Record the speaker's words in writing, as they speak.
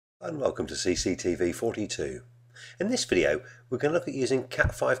And welcome to CCTV 42. In this video we're going to look at using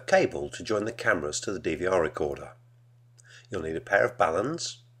cat5 cable to join the cameras to the DVR recorder. You'll need a pair of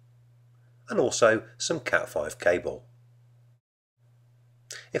baluns and also some cat5 cable.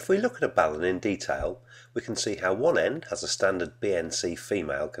 If we look at a balun in detail, we can see how one end has a standard BNC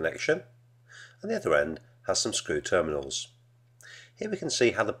female connection and the other end has some screw terminals. Here we can see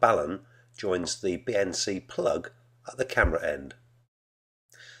how the balun joins the BNC plug at the camera end.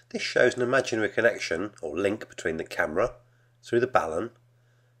 This shows an imaginary connection or link between the camera through the balun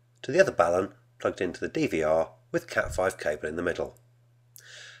to the other balun plugged into the DVR with cat5 cable in the middle.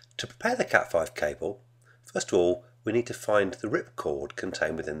 To prepare the cat5 cable, first of all we need to find the ripcord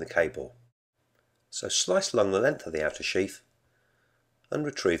contained within the cable. So slice along the length of the outer sheath and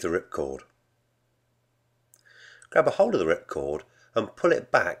retrieve the ripcord. Grab a hold of the ripcord and pull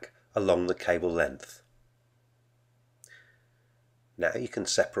it back along the cable length. Now you can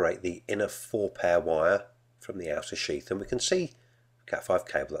separate the inner 4-pair wire from the outer sheath and we can see cat5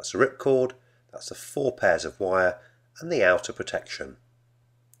 cable, that's the ripcord, that's the 4 pairs of wire and the outer protection.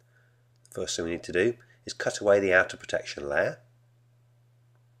 The first thing we need to do is cut away the outer protection layer.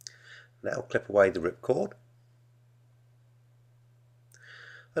 Now clip away the ripcord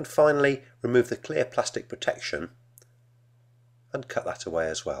and finally remove the clear plastic protection and cut that away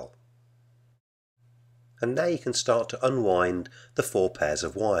as well. And now you can start to unwind the 4 pairs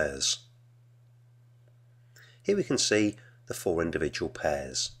of wires. Here we can see the 4 individual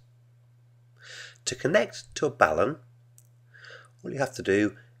pairs. To connect to a balun, all you have to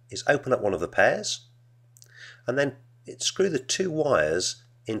do is open up one of the pairs and then screw the 2 wires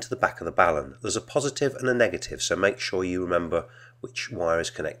into the back of the balun. There's a positive and a negative, so make sure you remember which wire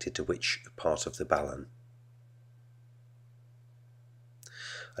is connected to which part of the balun.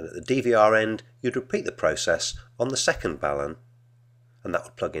 And at the DVR end you'd repeat the process on the second balun and that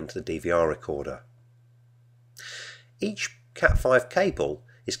would plug into the DVR recorder. Each cat5 cable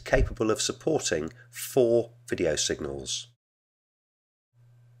is capable of supporting 4 video signals.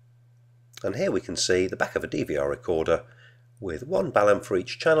 And here we can see the back of a DVR recorder with 1 balun for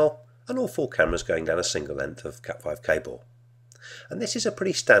each channel and all 4 cameras going down a single length of cat5 cable. And this is a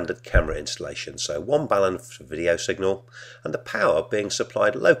pretty standard camera installation, so 1 balun for video signal and the power being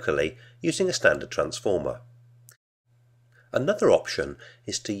supplied locally using a standard transformer. Another option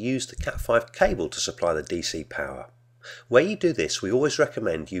is to use the cat5 cable to supply the DC power. Where you do this, we always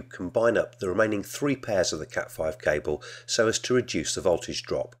recommend you combine up the remaining 3 pairs of the cat5 cable so as to reduce the voltage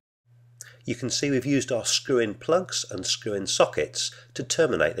drop. You can see we've used our screw-in plugs and screw-in sockets to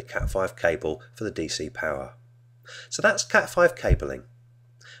terminate the cat5 cable for the DC power. So that's cat5 cabling.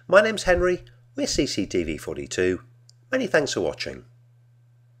 My name's Henry, we're CCTV 42. Many thanks for watching.